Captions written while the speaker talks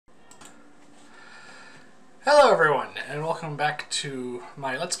Hello everyone, and welcome back to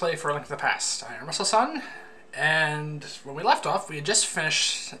my Let's Play for A Link to the Past. I am S.A.N, and when we left off, we had just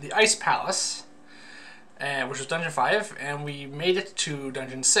finished the Ice Palace, which was Dungeon 5, and we made it to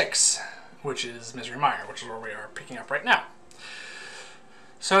Dungeon 6, which is Misery Mire, which is where we are picking up right now.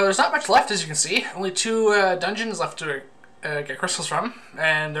 So there's not much left, as you can see. Only two dungeons left to get crystals from,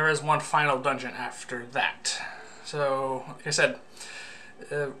 and there is one final dungeon after that. So, like I said,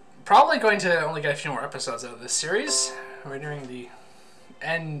 probably going to only get a few more episodes out of this series. We're nearing the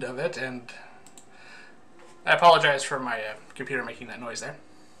end of it, and I apologize for my computer making that noise there.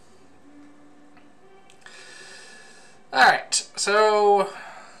 Alright, so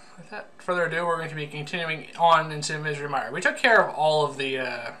without further ado, we're going to be continuing on into Misery Mire. We took care of all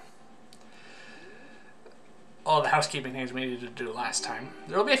the housekeeping things we needed to do last time.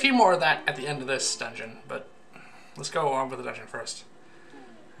 There will be a few more of that at the end of this dungeon, but let's go on with the dungeon first.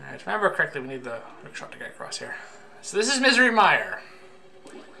 Alright, if I remember correctly, we need the rickshot to get across here. So this is Misery Mire.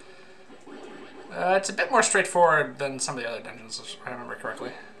 It's a bit more straightforward than some of the other dungeons, if I remember correctly.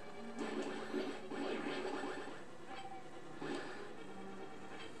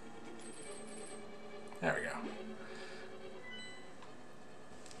 There we go.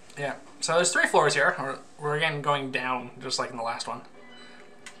 Yeah, so there's 3 floors here. We're again going down, just like in the last one.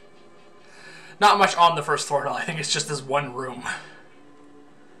 Not much on the first floor at all. I think it's just this one room.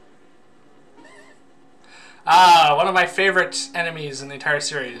 Ah, one of my favorite enemies in the entire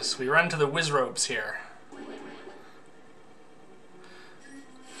series. We run to the Wizrobes here,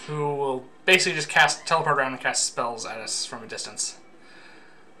 who will basically just teleport around and cast spells at us from a distance.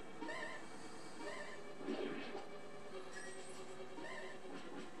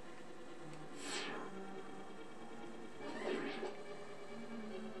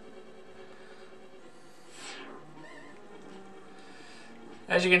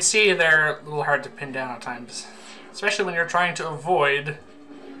 As you can see, they're a little hard to pin down at times, especially when you're trying to avoid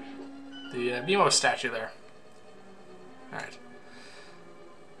the Mimo statue there. Alright.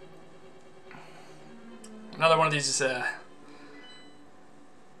 Another one of these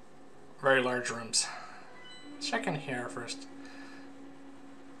very large rooms. Let's check in here first.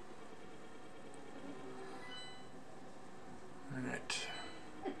 Alright.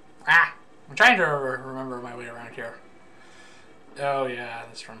 Ah! I'm trying to remember my way around here. Oh yeah,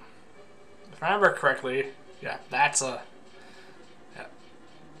 that's from... If I remember correctly, yeah, that's a... Yeah.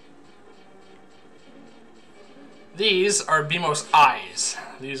 These are Bimo's eyes.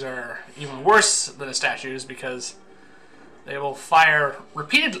 These are even worse than the statues because they will fire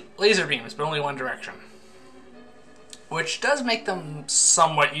repeated laser beams, but only one direction. Which does make them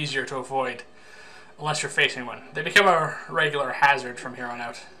somewhat easier to avoid, unless you're facing one. They become a regular hazard from here on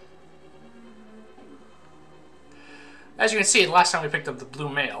out. As you can see, the last time we picked up the blue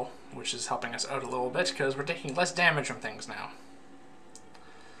mail, which is helping us out a little bit because we're taking less damage from things now.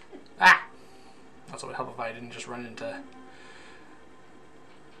 Ah! Also would help if I didn't just run into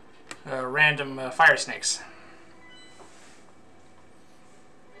random fire snakes.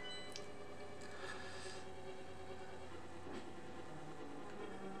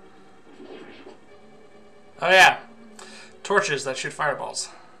 Oh yeah, torches that shoot fireballs.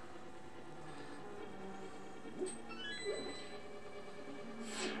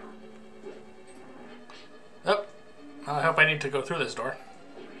 Oh, I hope I need to go through this door.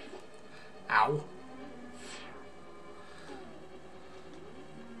 Ow.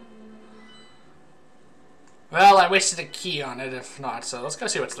 Well, I wasted a key on it, if not, so let's go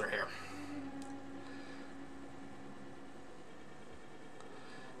see what's through here.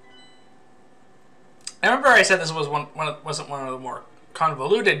 I remember I said this was wasn't one of the more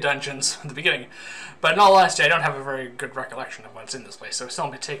convoluted dungeons at the beginning, but in all honesty, I don't have a very good recollection of what's in this place, so it's still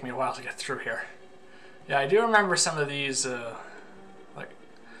going to take me a while to get through here. Yeah, I do remember some of these, like,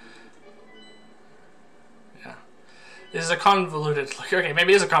 yeah. This is a convoluted, like, okay,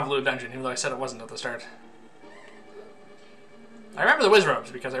 maybe it is a convoluted dungeon, even though I said it wasn't at the start. I remember the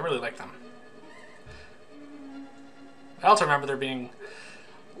Wizrobes because I really like them. I also remember there being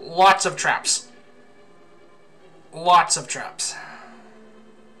lots of traps. Lots of traps.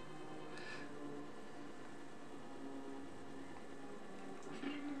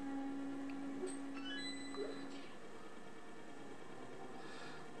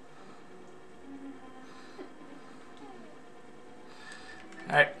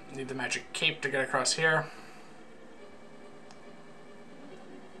 Alright, need the magic cape to get across here.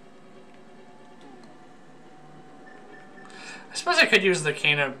 I suppose I could use the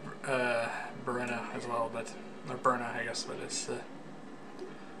cane of Berena as well, but... Or Berna, I guess, but it's...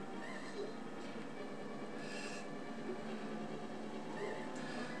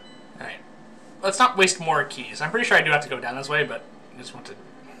 let's not waste more keys. I'm pretty sure I do have to go down this way, but I just want to...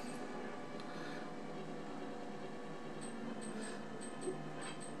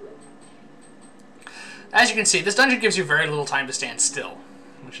 As you can see, this dungeon gives you very little time to stand still,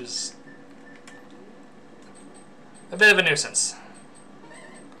 which is a bit of a nuisance.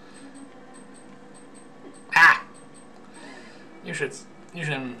 Ah! Usually it's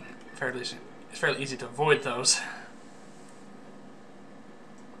fairly easy to avoid those.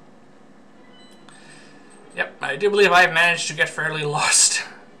 Yep, I do believe I have managed to get fairly lost.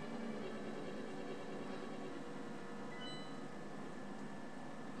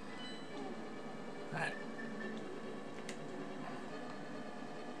 Alright.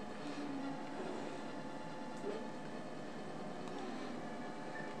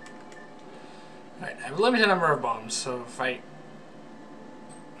 Alright, I have a limited number of bombs, so if I...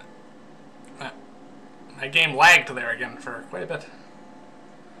 my game lagged there again for quite a bit.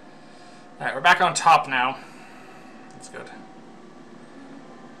 Alright, we're back on top now. That's good.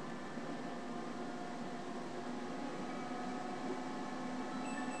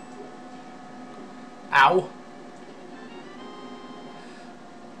 Ow.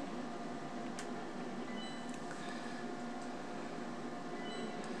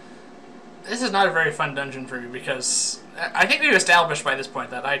 This is not a very fun dungeon for me because I think we've established by this point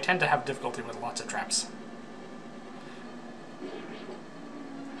that I tend to have difficulty with lots of traps.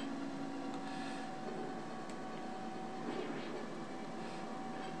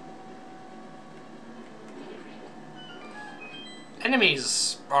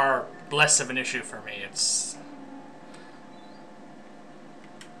 Enemies are less of an issue for me. It's...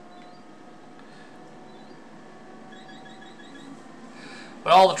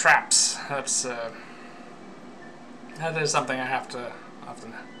 but all the traps, that is something I have to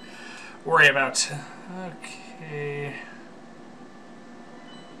often worry about. Okay.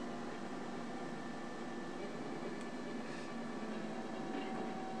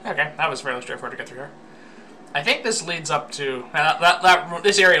 Okay, that was fairly straightforward to get through here. I think this leads up to...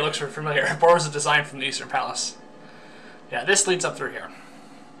 this area looks familiar. It borrows a design from the Eastern Palace. Yeah, this leads up through here.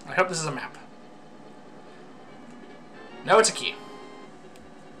 I hope this is a map. No, it's a key.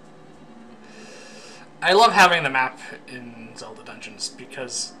 I love having the map in Zelda dungeons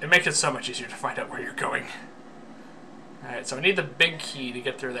because it makes it so much easier to find out where you're going. Alright, so I need the big key to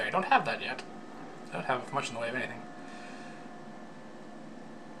get through there. I don't have that yet. I don't have much in the way of anything.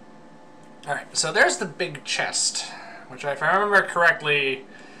 Alright, so there's the big chest, which, if I remember correctly,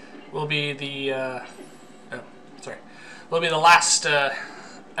 will be the, will be the last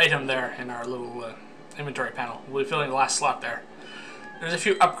item there in our little inventory panel. We'll be filling the last slot there. There's a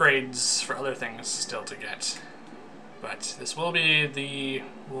few upgrades for other things still to get, but this will be the...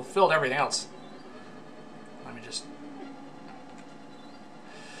 we'll fill everything else. Let me just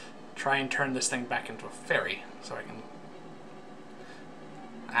try and turn this thing back into a fairy so I can...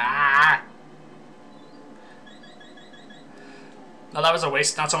 ah! No, that was a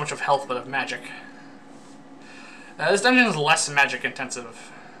waste, not so much of health, but of magic. This dungeon is less magic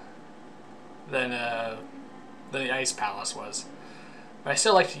intensive than the Ice Palace was. But I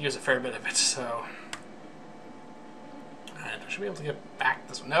still like to use a fair bit of it, so... I should be able to get back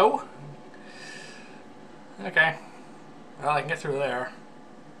this one. No? Okay. Well, I can get through there.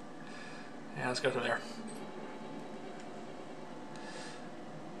 Yeah, let's go through there.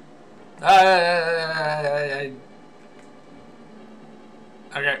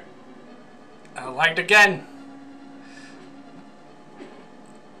 Okay. I lagged again.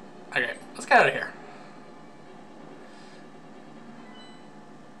 Okay, let's get out of here.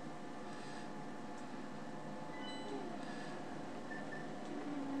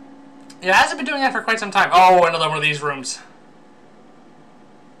 Yeah, it hasn't been doing that for quite some time. Oh, another one of these rooms.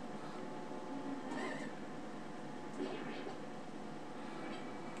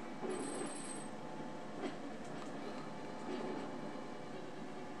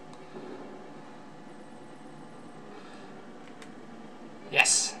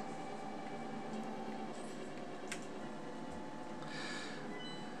 Yes.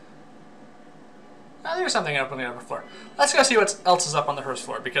 Oh, there's something up on the upper floor. Let's go see what else is up on the first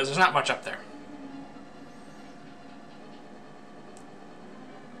floor, because there's not much up there.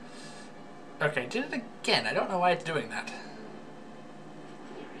 Okay, did it again. I don't know why it's doing that.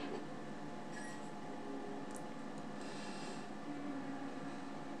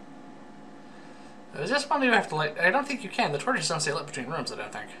 Is this one you have to light? I don't think you can. The torches don't stay lit between rooms, I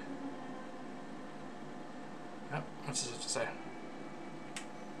don't think. Nope, what's this to say?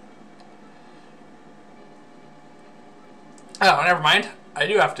 Oh, never mind. I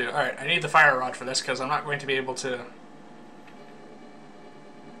do have to. Alright, I need the fire rod for this because I'm not going to be able to...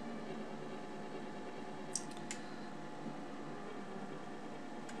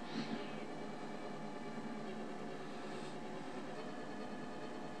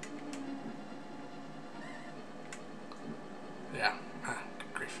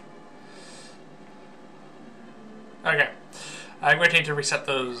 Okay. I'm going to need to reset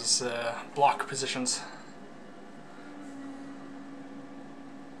those block positions.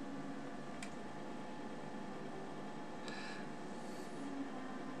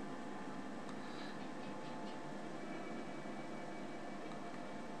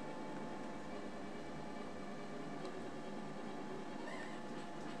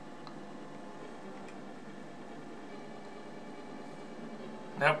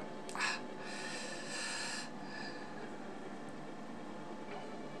 Nope.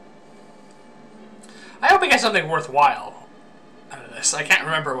 I hope we get something worthwhile out of this. I can't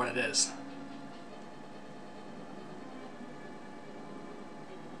remember what it is.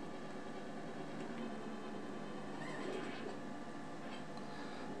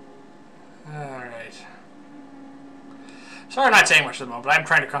 Alright. Sorry I'm not saying much at the moment, but I'm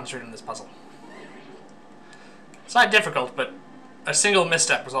trying to concentrate on this puzzle. It's not difficult, but a single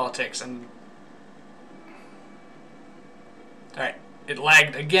misstep was all it takes, and... Alright, it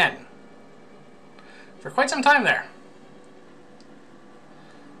lagged again. For quite some time there.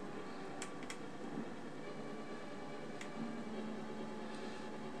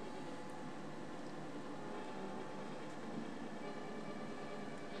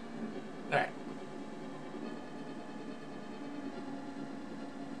 Alright.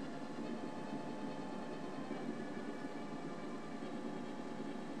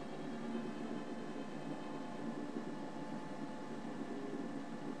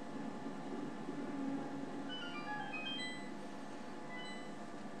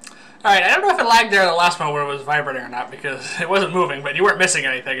 Alright, I don't know if it lagged there the last one where it was vibrating or not, because it wasn't moving, but you weren't missing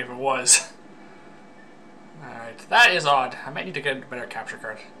anything if it was. Alright, that is odd. I might need to get a better capture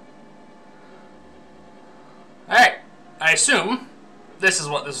card. Alright, I assume this is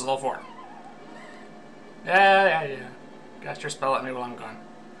what this is all for. Yeah. Cast your spell at me while I'm gone.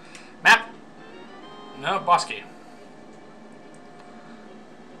 Map? No, boss key.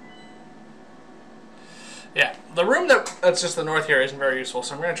 Yeah, the room that's just the north here isn't very useful,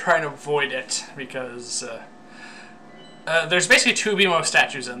 so I'm going to try and avoid it, because there's basically 2 BMO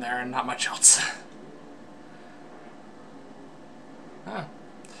statues in there and not much else. Huh.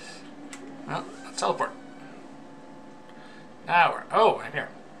 Well, let's teleport. Now we're... Oh, I'm here.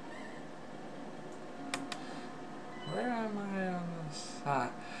 Where am I on this?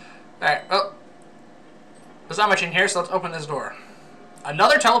 Alright, well, there's not much in here, so let's open this door.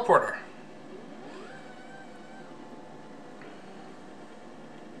 Another teleporter.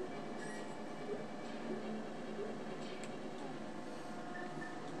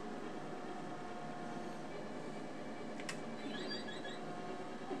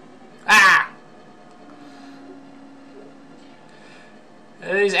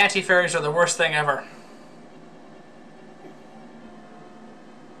 These anti-fairies are the worst thing ever.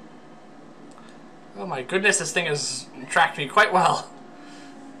 Oh my goodness, this thing has tracked me quite well.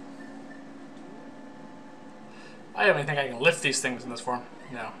 I don't even think I can lift these things in this form.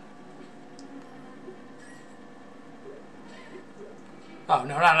 No. Oh,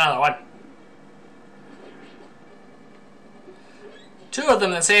 no, not another one. 2 of them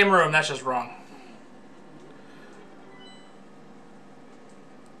in the same room, that's just wrong.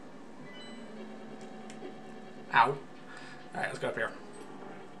 Ow. Alright, let's go up here.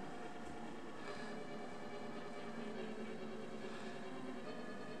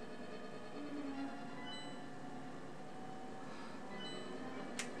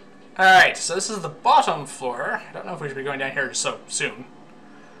 Alright, so this is the bottom floor. I don't know if we should be going down here so soon.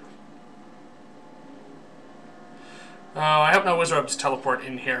 Oh, I hope no wizards teleport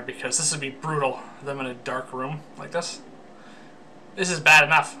in here, because this would be brutal, them in a dark room like this. This is bad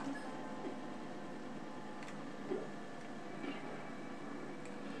enough.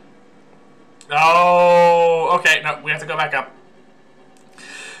 Oh, okay, no, we have to go back up.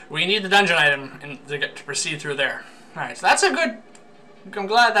 We need the dungeon item to proceed through there. Alright, so that's a good... I'm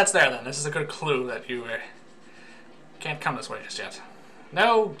glad that's there then. This is a good clue that you can't come this way just yet.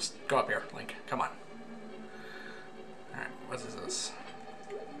 No, just go up here, Link. Come on. Alright, what is this?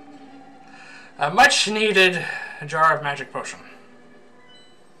 A much needed jar of magic potion.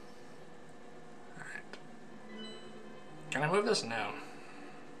 Alright. Can I move this? No.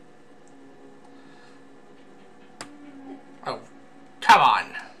 Oh, come on.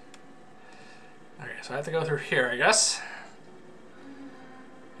 Okay, so I have to go through here, I guess.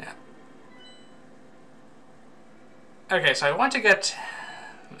 Yeah. Okay, so I want to get...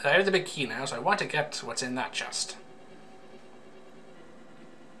 I have the big key now, so I want to get what's in that chest.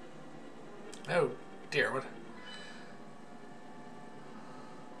 Oh, dear, what?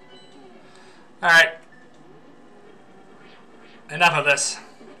 Alright. Enough of this.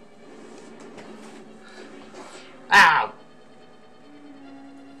 Ow!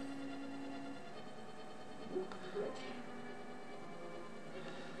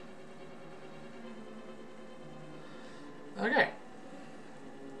 Okay.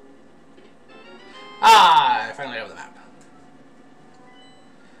 Ah, I finally have the map.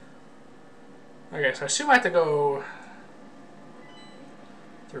 Okay, so I assume I have to go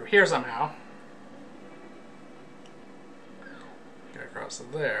through here somehow. Get across to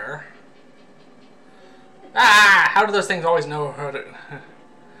there. Ah! How do those things always know how to...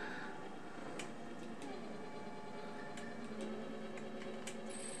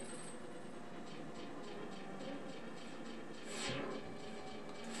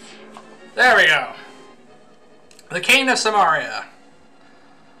 There we go. The Cane of Samaria.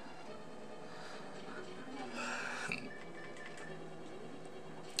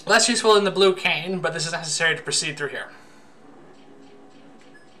 Less useful than the blue cane, but this is necessary to proceed through here.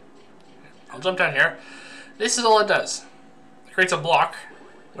 I'll jump down here. This is all it does. It creates a block,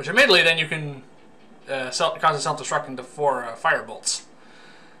 which admittedly then you can cause a self-destruct into 4 fire bolts.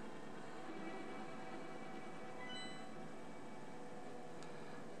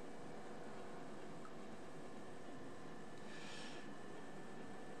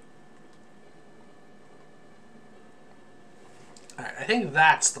 Alright, I think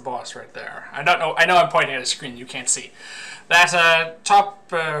that's the boss right there. I don't know. I know I'm pointing at a screen you can't see. That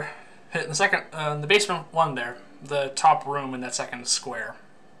top hit in the second, the basement one there, the top room in that second square,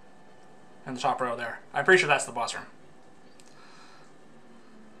 in the top row there. I'm pretty sure that's the boss room.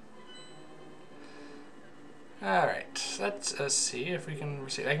 Alright, let's see if we can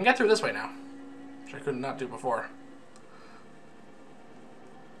receive. I can get through this way now, which I could not do before.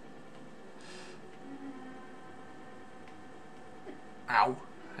 Ow.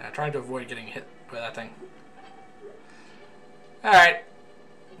 Yeah, trying to avoid getting hit by that thing. Alright.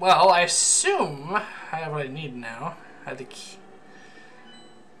 Well, I assume I have what I need now. I have the key.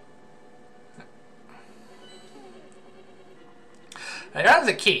 I don't have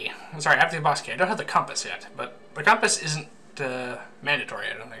the key. I'm sorry, I have the boss key. I don't have the compass yet, but the compass isn't mandatory,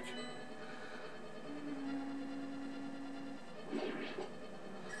 I don't think.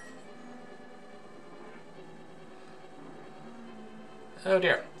 Oh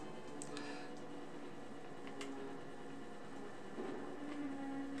dear.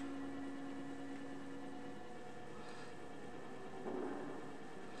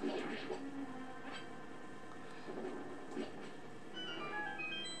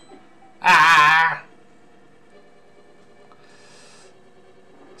 Ah!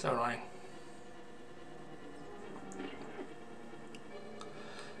 So annoying.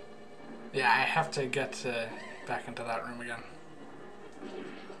 Yeah, I have to get back into that room again.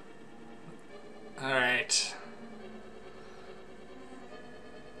 Alright.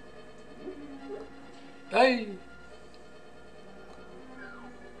 Hey!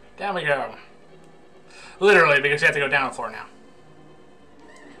 Down we go. Literally, because you have to go down the floor now.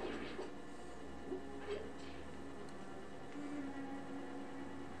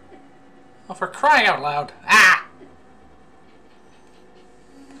 Oh, for crying out loud. Ah!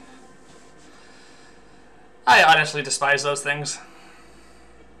 I honestly despise those things.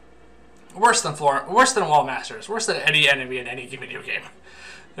 Worse than wall masters. Worse than any enemy in any video game.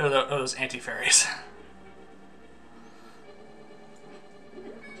 They're those anti-fairies.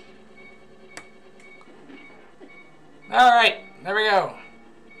 Alright, there we go.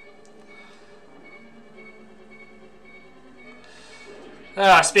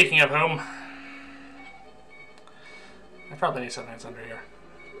 Speaking of whom, I probably need something that's under here.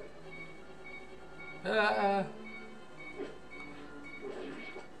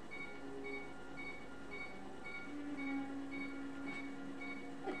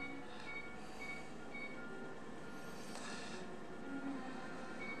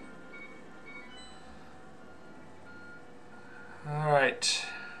 Alright.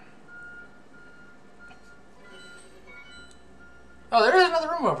 Oh, there is another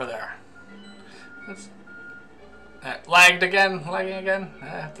room over there. That's lagging again. I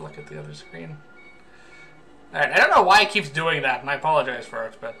have to look at the other screen. Alright, I don't know why it keeps doing that, and I apologize for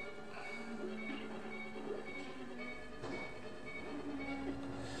it, but...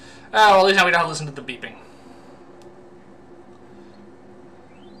 Oh, well, at least now we don't have to listen to the beeping.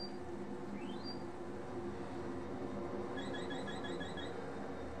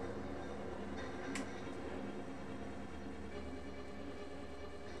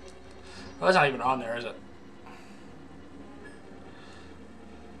 Well, that's not even on there, is it?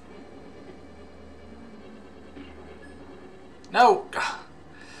 No!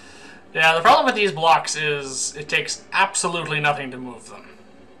 Yeah, the problem with these blocks is it takes absolutely nothing to move them.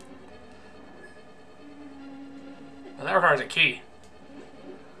 Oh, that requires a key.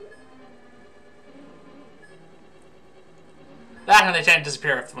 That and they tend to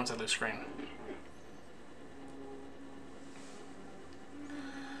disappear once I lose screen.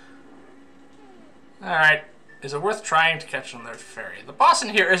 Alright. Is it worth trying to catch another fairy? The boss in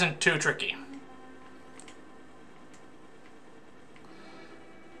here isn't too tricky.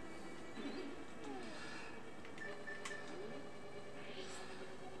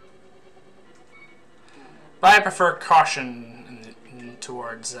 But I prefer caution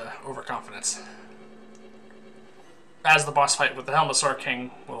towards overconfidence. As the boss fight with the Helmasaur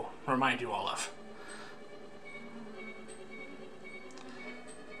King will remind you all of.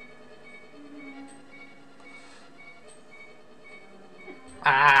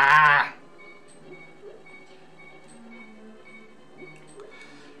 Ah!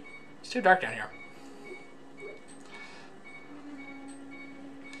 It's too dark down here.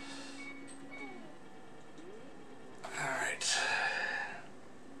 Alright.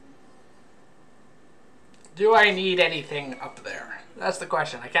 Do I need anything up there? That's the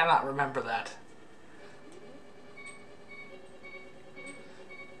question. I cannot remember that.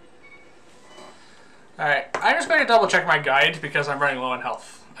 Alright, I'm just going to double check my guide because I'm running low on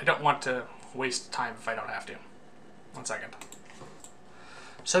health. I don't want to waste time if I don't have to. 1 second.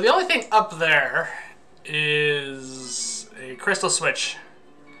 So the only thing up there is a crystal switch.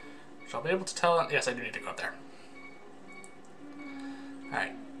 Which I'll be able to tell... Yes, I do need to go up there.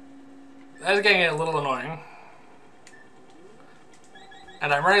 Alright. That is getting a little annoying.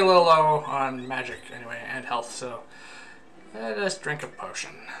 And I'm running a little low on magic anyway, and health, so... Let us drink a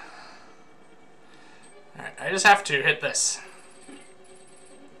potion. Alright, I just have to hit this.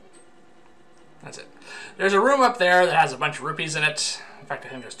 That's it. There's a room up there that has a bunch of rupees in it. In fact, I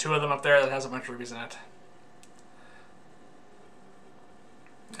think there's 2 of them up there that has a bunch of rupees in it.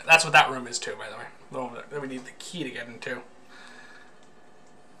 That's what that room is too, by the way. The one that we need the key to get into.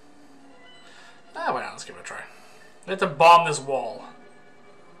 Ah, why not? Let's give it a try. We have to bomb this wall.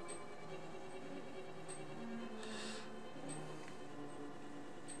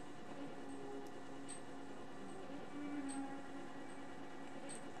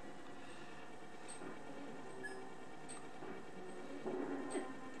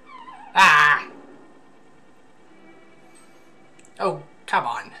 Ah! Oh, come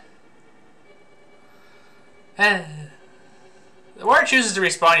on. The word chooses to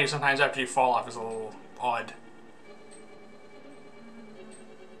respawn you sometimes after you fall off is a little odd.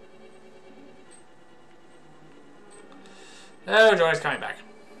 Oh, Joy's coming back.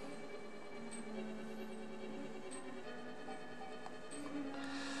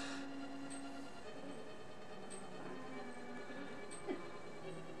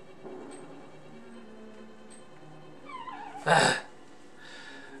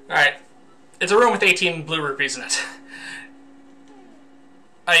 Alright. It's a room with 18 blue rupees in it.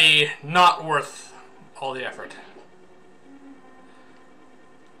 Not worth all the effort.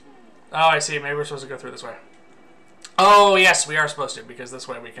 Oh, I see. Maybe we're supposed to go through this way. Oh, yes, we are supposed to, because this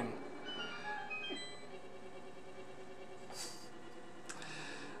way we can...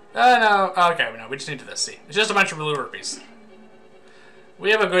 no. Okay, no, we just need to this. See, it's just a bunch of blue rupees. We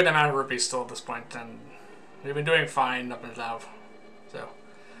have a good amount of rupees still at this point, and we've been doing fine up until now. So,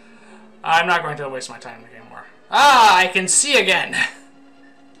 I'm not going to waste my time anymore. Ah, I can see again!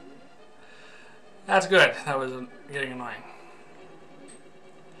 That's good. That was getting annoying.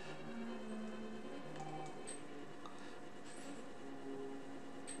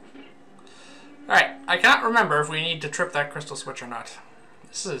 Alright, I cannot remember if we need to trip that crystal switch or not.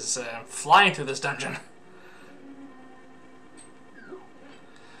 This is flying through this dungeon.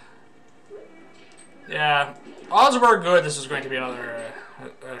 Yeah, odds were good this was going to be another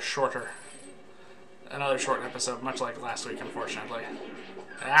another short episode, much like last week, unfortunately.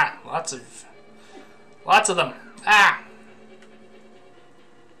 Ah, lots of them. Ah!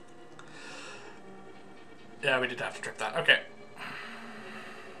 Yeah, we did have to trip that. Okay.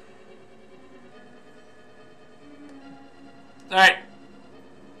 Alright.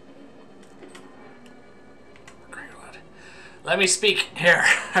 Let me speak here.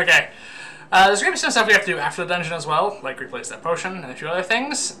 Okay. There's going to be some stuff we have to do after the dungeon as well, like replace that potion and a few other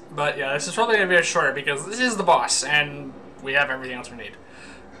things. But yeah, this is probably going to be a shorter because this is the boss, and we have everything else we need.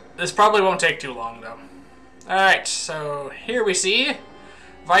 This probably won't take too long, though. Alright, so here we see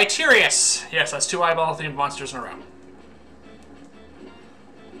Vitirius. Yes, that's 2 eyeball-themed monsters in a row.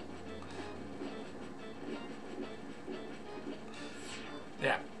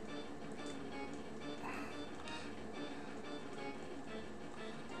 Yeah.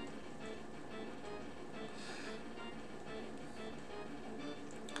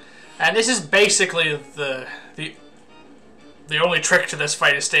 And this is basically the the only trick to this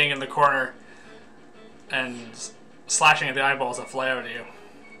fight is staying in the corner and slashing at the eyeballs that fly out at you.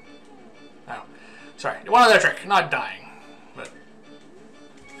 Oh, sorry. One other trick, not dying. But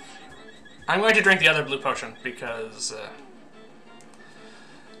I'm going to drink the other blue potion because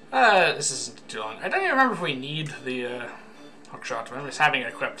this isn't too long. I don't even remember if we need the hook shot, but I'm just having it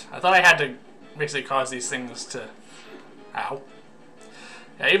equipped. I thought I had to basically cause these things to... Ow.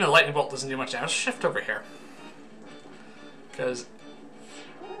 Yeah, even the lightning bolt doesn't do much damage. Let's shift over here. Because...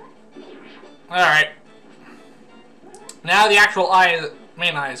 Alright. Now the actual eye,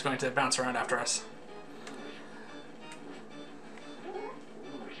 main eye, is going to bounce around after us.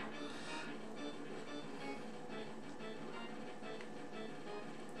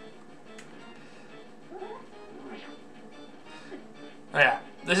 Oh yeah,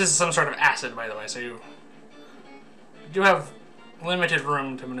 this is some sort of acid, by the way, so you do have limited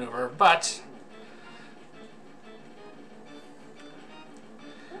room to maneuver, but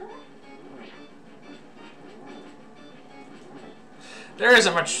there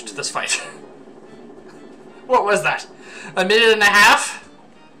isn't much to this fight. What was that? A minute and a half?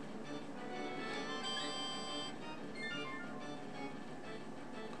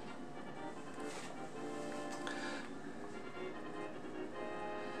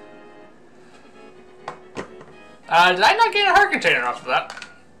 Did I not get a heart container off of that?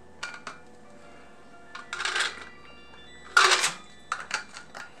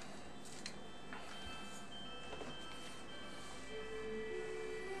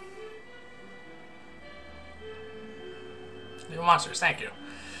 New monsters, thank you.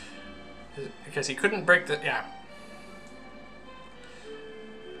 Because he couldn't break the... yeah.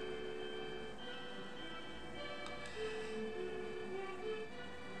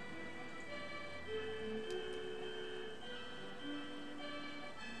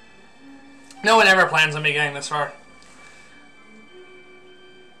 No one ever plans on me getting this far.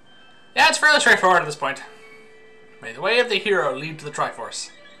 Yeah, it's fairly straightforward at this point. May the way of the hero lead to the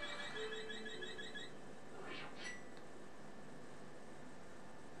Triforce.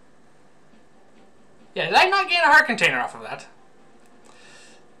 Yeah, did I not gain a heart container off of that?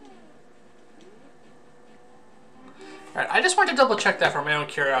 Alright, I just want to double check that for my own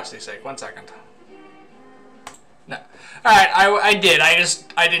curiosity's sake. 1 second. No. Alright, I did. I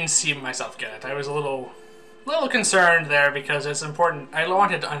didn't see myself get it. I was a little concerned there because it's important. I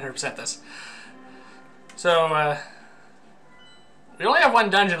wanted to 100% this. So, we only have one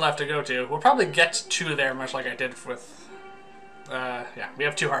dungeon left to go to. We'll probably get to there much like I did with... yeah, we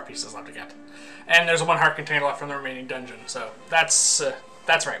have 2 heart pieces left to get. And there's 1 heart container left from the remaining dungeon. So, that's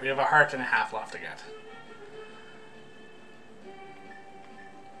right. We have a heart and a half left to get.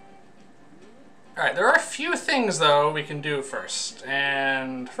 Alright, there are a few things, though, we can do first.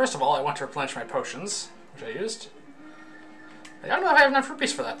 And first of all, I want to replenish my potions, which I used. I don't know if I have enough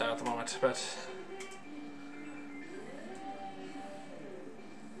rupees for that, though, at the moment, but...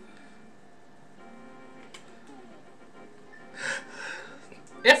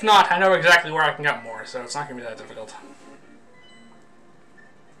 if not, I know exactly where I can get more, so it's not going to be that difficult.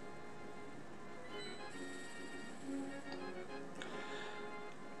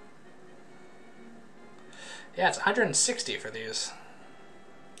 Yeah, it's 160 for these.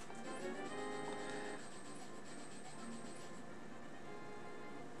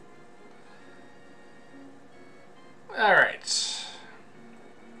 Alright.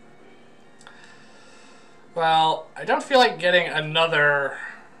 Well, I don't feel like getting a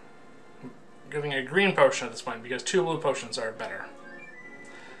green potion at this point because 2 blue potions are better.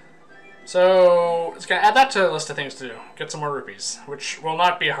 So, it's going to add that to the list of things to do. Get some more rupees, which will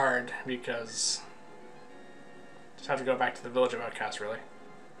not be hard because... just have to go back to the Village of Outcasts, really.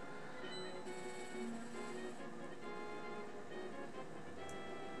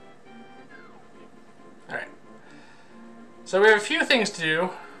 Alright. So we have a few things to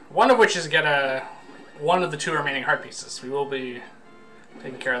do, one of which is get one of the 2 remaining heart pieces. We will be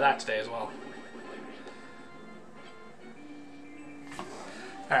taking care of that today as well.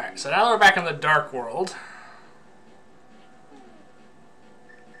 Alright, so now that we're back in the Dark World...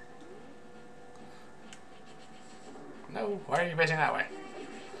 no, why are you facing that way?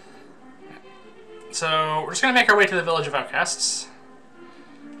 So, we're just going to make our way to the Village of Outcasts.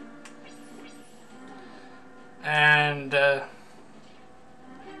 And, well,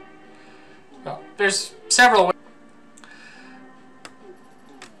 there's several ways.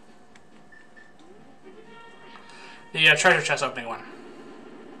 The treasure chest opening one.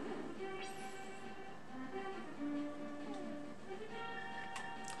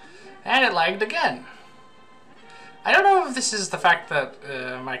 And it lagged again. I don't know if this is the fact that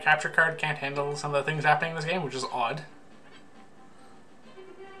my capture card can't handle some of the things happening in this game, which is odd.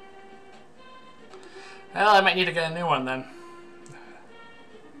 Well, I might need to get a new one then.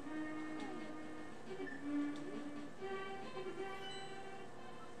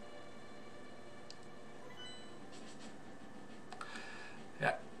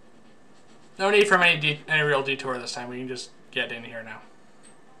 Yeah. No need for any real detour this time. We can just get in here now.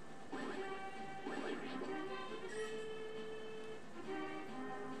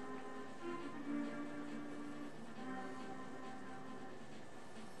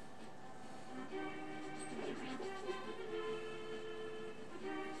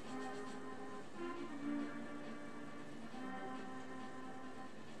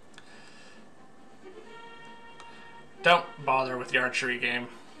 Don't bother with the archery game.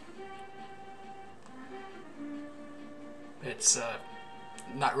 It's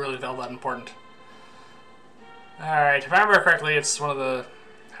not really all that important. Alright, if I remember correctly, it's one of the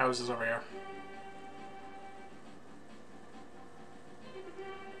houses over here.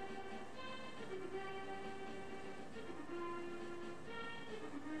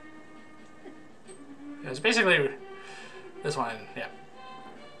 It's basically this one, yeah.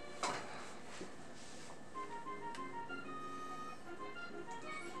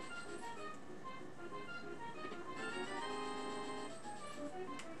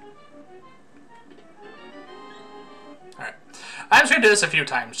 Alright. I'm just going to do this a few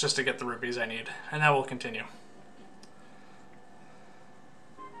times just to get the rupees I need, and then we'll continue.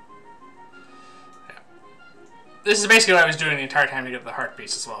 Yeah. This is basically what I was doing the entire time to get the heart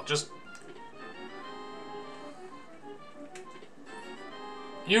piece as well. Just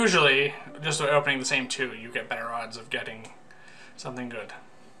usually, just by opening the same two, you get better odds of getting something good.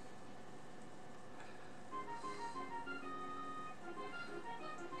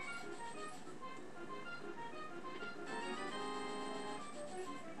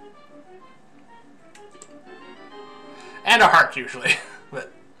 And a heart, usually.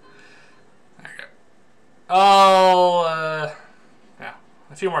 But there you go. Oh, yeah.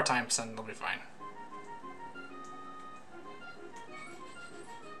 A few more times and it'll be fine.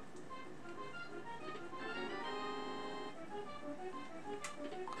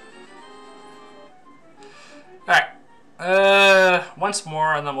 Alright. Once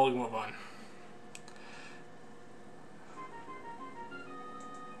more and then we'll move on.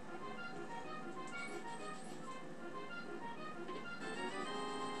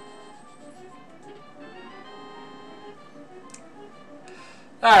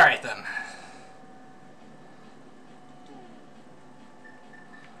 Alright then.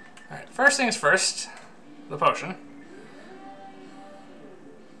 Alright, first things first, the potion.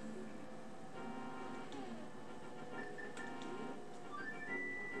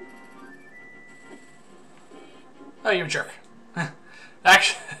 Oh, you jerk.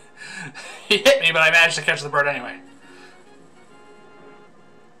 Actually, he hit me, but I managed to catch the bird anyway.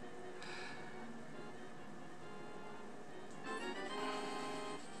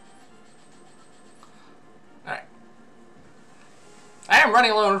 Alright. I am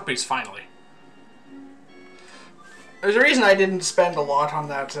running low on rupees, finally. There's a reason I didn't spend a lot on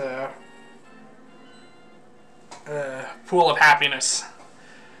that pool of happiness.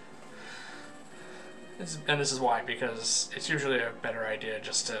 And this is why, because it's usually a better idea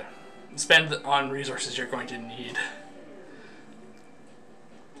just to spend on resources you're going to need.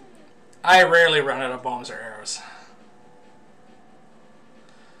 I rarely run out of bombs or arrows.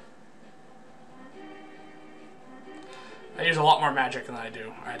 I use a lot more magic than I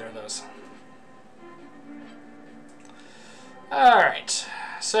do either of those. Alright,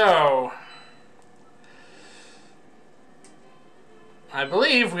 so I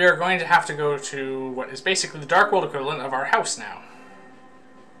believe we are going to have to go to what is basically the Dark World equivalent of our house now.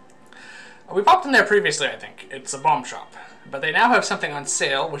 We popped in there previously, I think. It's a bomb shop. But they now have something on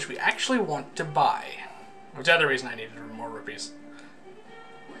sale which we actually want to buy. Which is the other reason I needed more rupees.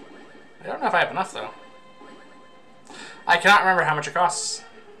 I don't know if I have enough, though. I cannot remember how much it costs.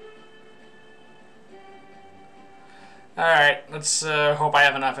 Alright, let's hope I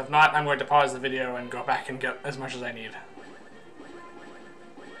have enough. If not, I'm going to pause the video and go back and get as much as I need.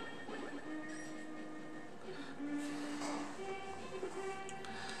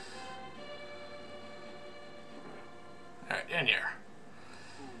 Alright, in here.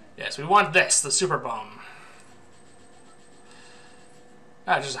 Yes, we want this, the super bomb.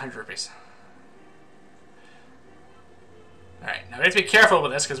 Ah, just 100 rupees. Alright, now we have to be careful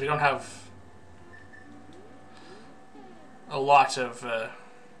with this because we don't have a lot of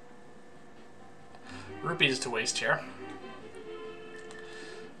rupees to waste here.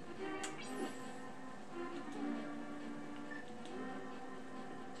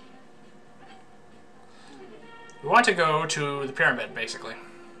 We want to go to the pyramid, basically.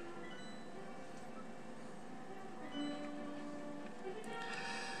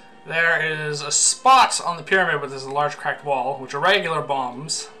 There is a spot on the pyramid where there's a large cracked wall, which regular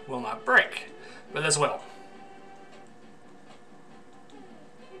bombs will not break, but this will.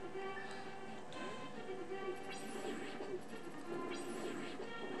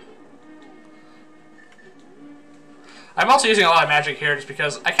 I'm also using a lot of magic here just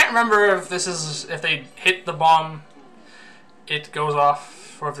because I can't remember if this is, if they hit the bomb, it goes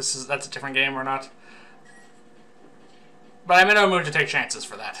off, or if that's a different game or not. But I'm in no mood to take chances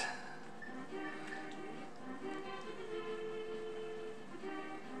for that.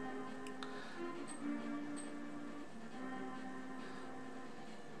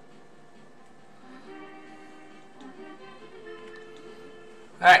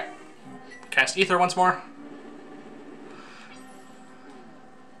 Alright. Cast Ether once more.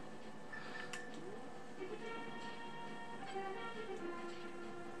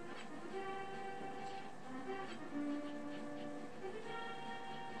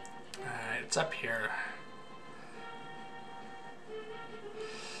 It's up here.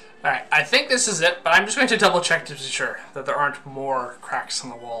 Alright, I think this is it, but I'm just going to double check to be sure that there aren't more cracks in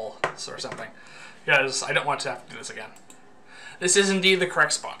the wall or something, because I don't want to have to do this again. This is indeed the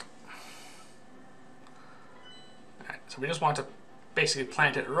correct spot. Alright, so we just want to basically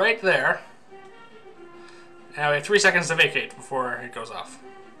plant it right there. And we have 3 seconds to vacate before it goes off.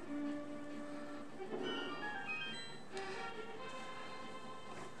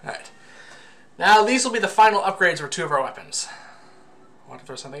 Alright. Now these will be the final upgrades for 2 of our weapons. Want to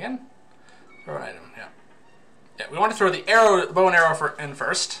throw something in? Throw an item, yeah. Yeah, we want to throw the arrow, bow and arrow in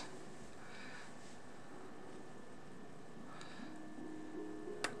first.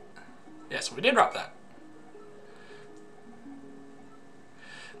 Yes, we did drop that.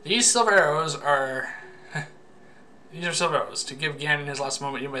 These silver arrows are... these are silver arrows. To give Ganon his last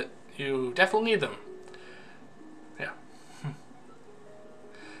moment, you definitely need them. Yeah.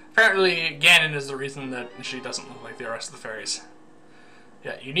 Apparently, Ganon is the reason that she doesn't look like the rest of the fairies.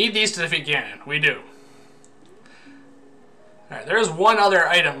 Yeah, you need these to defeat Ganon. We do. Alright, there is one other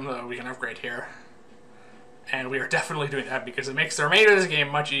item that we can upgrade here. And we are definitely doing that because it makes the remainder of this game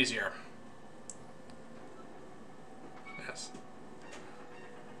much easier. Yes.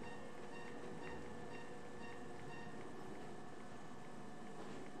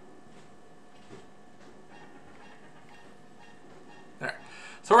 There.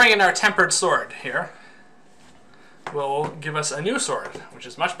 Throwing in our tempered sword here will give us a new sword, which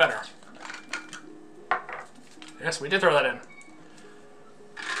is much better. Yes, we did throw that in.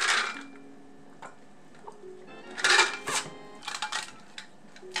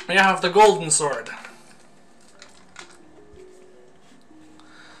 We now have the golden sword.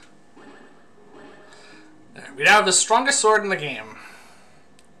 There, we now have the strongest sword in the game.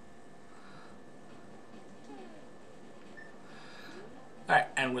 Alright,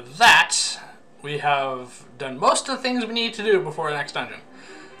 and with that, we have done most of the things we need to do before the next dungeon.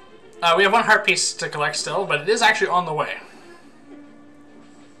 We have 1 heart piece to collect still, but it is actually on the way.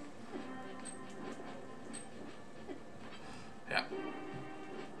 Yeah.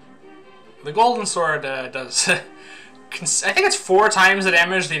 The golden sword does... I think it's 4 times the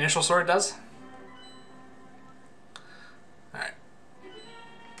damage the initial sword does. Alright.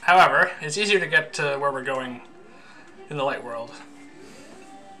 However, it's easier to get to where we're going in the light world.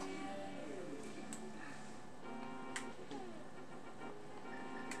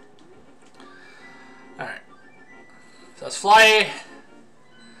 Alright. So let's fly...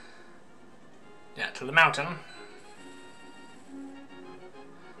 yeah, to the mountain.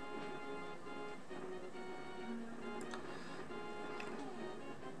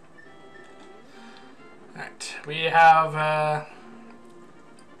 Alright, we have,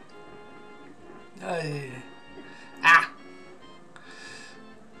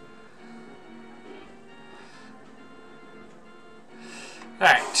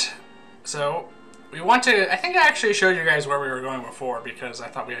 Alright, so we want to, I think I actually showed you guys where we were going before because I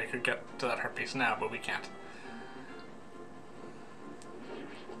thought we could get to that heart piece now, but we can't.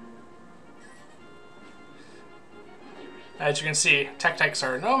 As you can see, tactics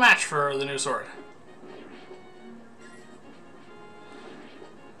are no match for the new sword.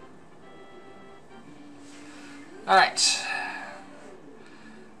 Alright.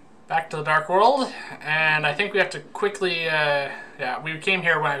 Back to the Dark World, and I think we have to quickly, yeah, we came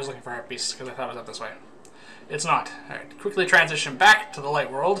here when I was looking for heart piece because I thought it was up this way. It's not. Alright, quickly transition back to the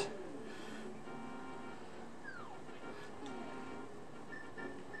Light World.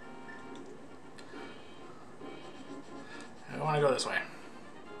 I want to go this way.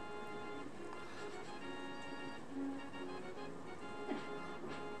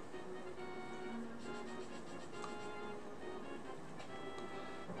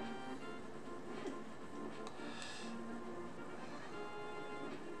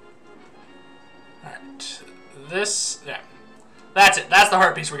 Alright. This, yeah. That's it. That's the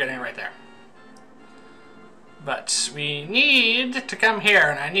heart piece we're getting right there. But we need to come here,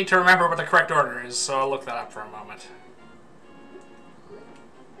 and I need to remember what the correct order is, so I'll look that up for a moment.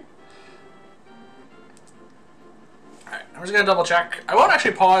 Alright, I'm just going to double check. I won't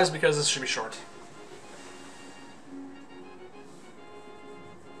actually pause because this should be short.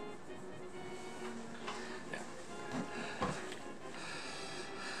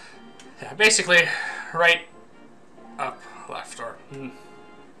 Yeah, basically, right, up, left, or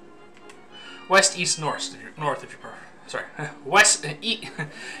west, east, north, if you prefer. Sorry, west,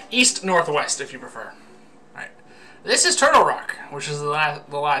 east, northwest, if you prefer. All right, this is Turtle Rock, which is the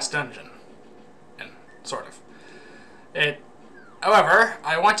last dungeon, and sort of. However,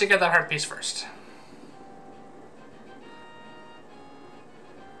 I want to get that heart piece first.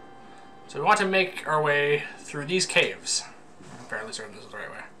 So we want to make our way through these caves. I'm fairly certain this is the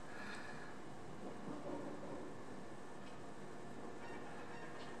right way.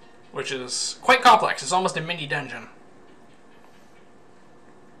 Which is quite complex. It's almost a mini dungeon.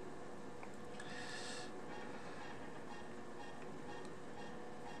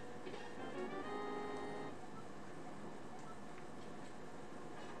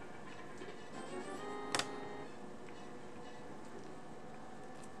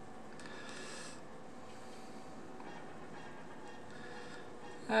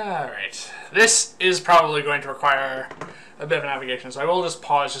 Alright. This is probably going to require a bit of navigation, so I will just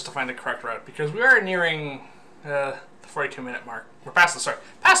pause just to find the correct route, because we are nearing the 42-minute mark. We're past the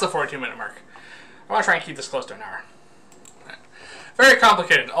 42-minute mark. I want to try and keep this close to an hour. Very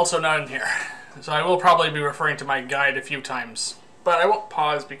complicated, also not in here. So I will probably be referring to my guide a few times, but I won't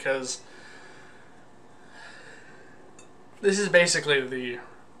pause because this is basically the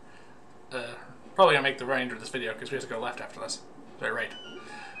probably gonna make the running through this video because we have to go left after this. Sorry, right.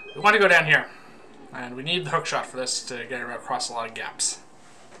 We want to go down here. And we need the hook shot for this to get across a lot of gaps.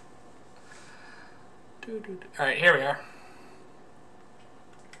 Alright, here we are.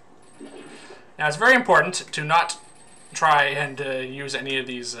 Now it's very important to not try and use any of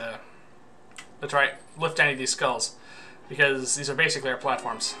these, lift any of these skulls, because these are basically our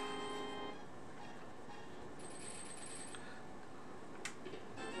platforms.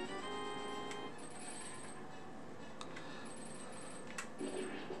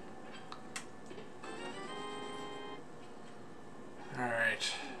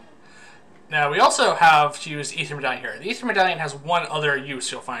 Alright. Now we also have to use the Ether Medallion here. The Ether Medallion has one other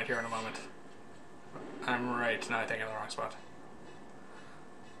use you'll find here in a moment. I'm right. No, I think I'm in the wrong spot.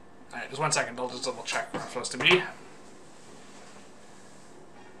 Alright, just 1 second. I'll just double check where I'm supposed to be.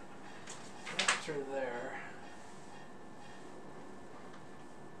 Through there.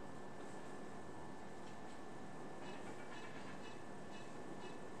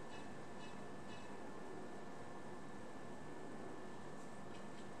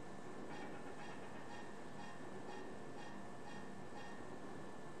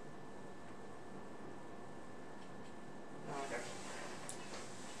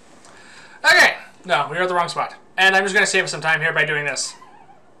 Okay, no, we are at the wrong spot. And I'm just going to save us some time here by doing this.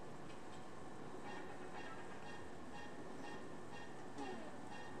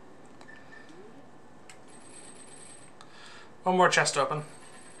 One more chest open.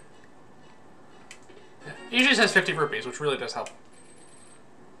 Yeah. It usually says 50 rupees, which really does help.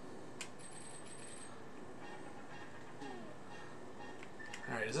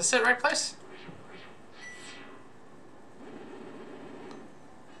 Alright, is this the right place?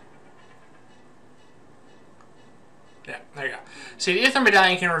 Yeah, there you go. See, the Ether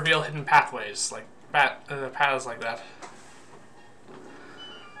Medallion can reveal hidden pathways, like paths like that.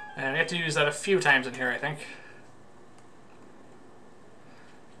 And we have to use that a few times in here, I think.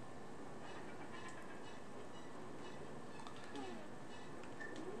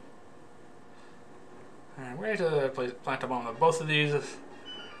 Alright, we're going to plant a bomb with both of these.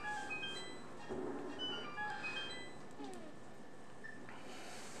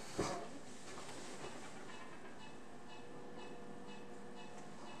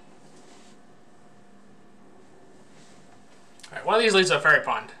 Alright, one of these leads to a fairy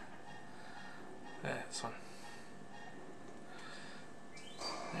pond. Yeah, this one.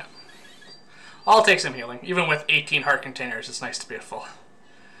 Yeah. I'll take some healing. Even with 18 heart containers, it's nice to be at full.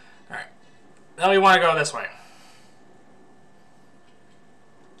 Alright. Then we want to go this way.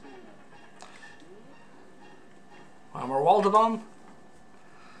 One more wall to bomb.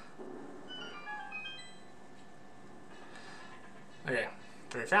 Okay,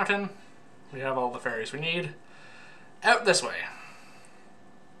 fairy fountain. We have all the fairies we need. Out this way.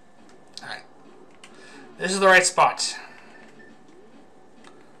 Alright. This is the right spot.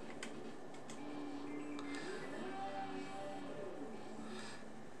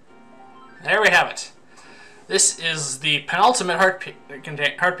 There we have it. This is the penultimate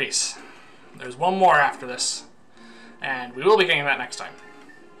heart piece. There's one more after this, and we will be getting that next time.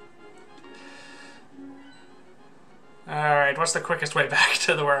 Alright, what's the quickest way back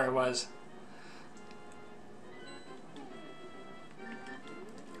to where I was?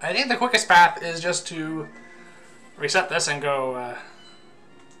 I think the quickest path is just to reset this and go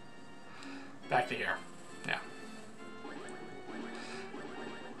back to here. Yeah.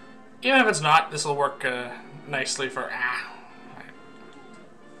 Even if it's not, this will work nicely for... Right.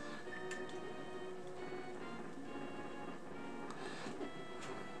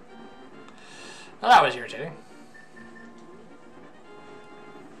 Well, that was irritating.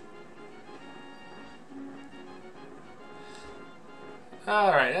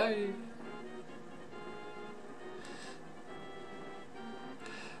 Alright.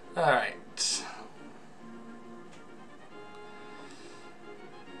 Alright.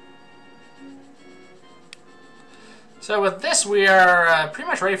 So with this, we are pretty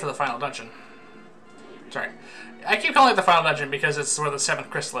much ready for the final dungeon. Sorry. I keep calling it the final dungeon because it's where the 7th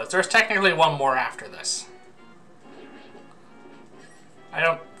crystal is. There's technically one more after this. I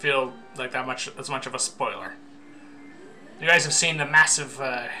don't feel like that's much of a spoiler. You guys have seen the massive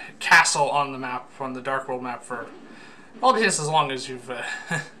castle on the map, on the Dark World map, for probably just as long as you've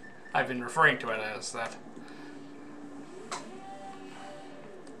I've been referring to it as that.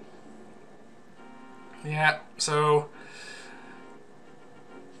 Yeah, so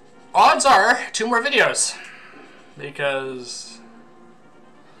odds are 2 more videos, because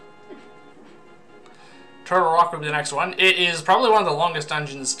Turtle Rock will be the next one. It is probably one of the longest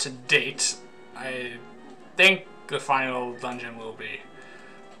dungeons to date. I think the final dungeon will be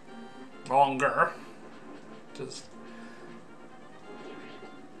longer. Just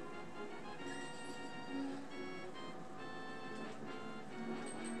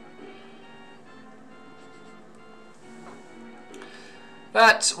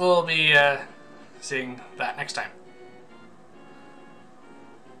but we'll be seeing that next time.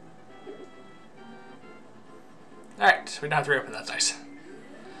 Alright, we don't have to reopen that dice.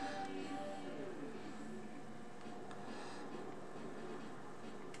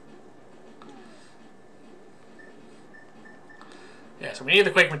 Yeah, so we need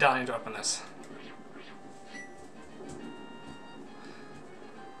the Quake Medallion to open this.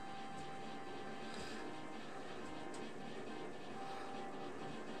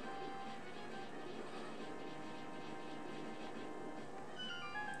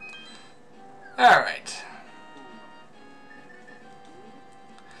 Alright.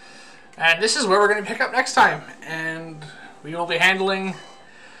 And this is where we're going to pick up next time. And we will be handling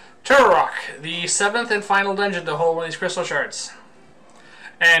Turtle Rock, the 7th and final dungeon to hold one of these crystal shards.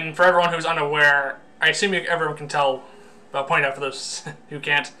 And for everyone who's unaware, I assume everyone can tell, but I'll point out for those who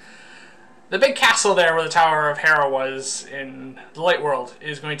can't. The big castle there where the Tower of Hera was in the Light World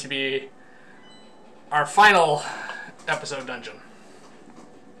is going to be our final episode dungeon.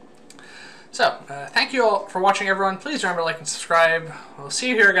 So, thank you all for watching, everyone. Please remember to like and subscribe. We'll see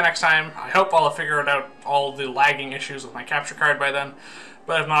you here again next time. I hope I'll have figured out all the lagging issues with my capture card by then.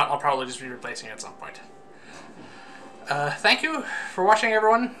 But if not, I'll probably just be replacing it at some point. Thank you for watching,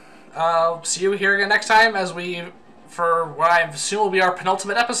 everyone. I'll see you here again next time for what I assume will be our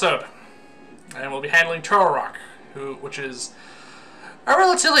penultimate episode. And we'll be handling Turtle Rock, which is a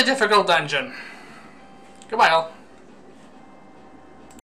relatively difficult dungeon. Goodbye, all.